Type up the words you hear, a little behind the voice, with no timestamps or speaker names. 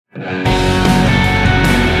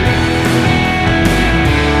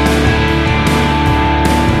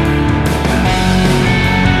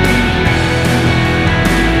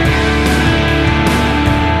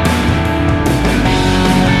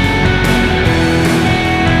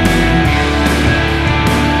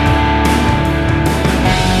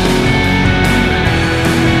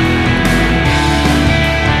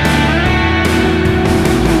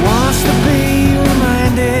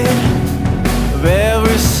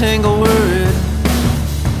single word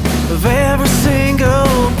of every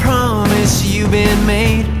single promise you've been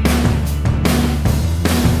made.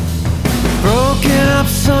 Broken up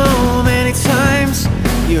so many times,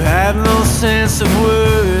 you have no sense of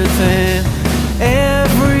worth, and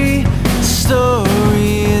every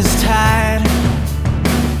story is tied.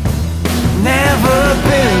 Never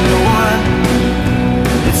been the one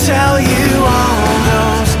to tell you all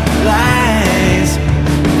those lies.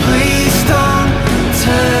 Please don't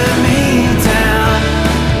turn me down.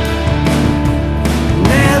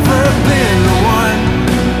 Never been the one,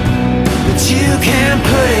 but you can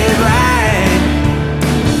put it right.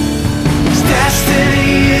 'Cause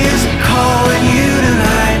destiny is calling you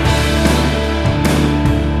tonight.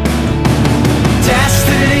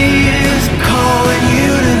 Destiny is calling you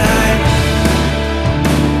tonight.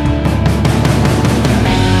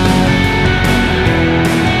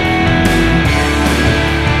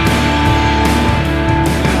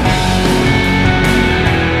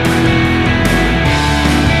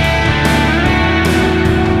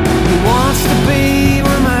 He wants to be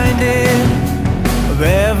reminded of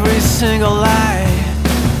every single lie,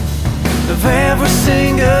 of every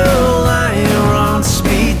single line you're on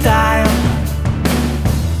speed dial.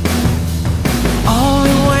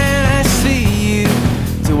 Only when I see you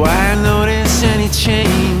do I notice any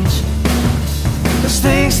change. Those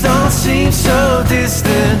things don't seem so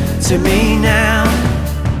distant to me now.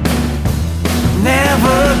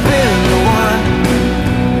 Never been the one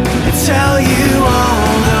to tell you all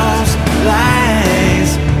those lies.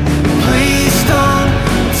 Please don't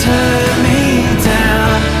turn me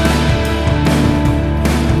down.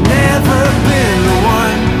 Never been the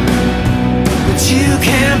one, but you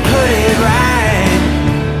can put it right.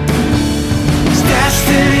 'Cause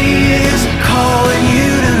destiny is calling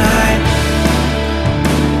you tonight.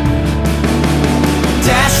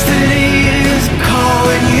 Destiny is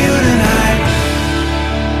calling you tonight.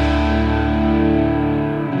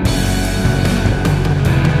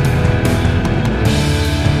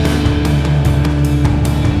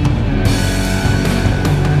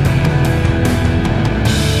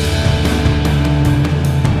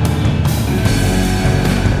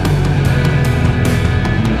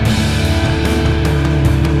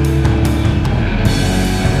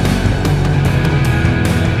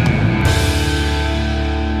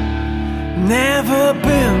 Never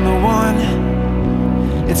been the one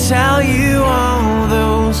to tell you all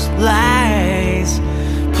those lies.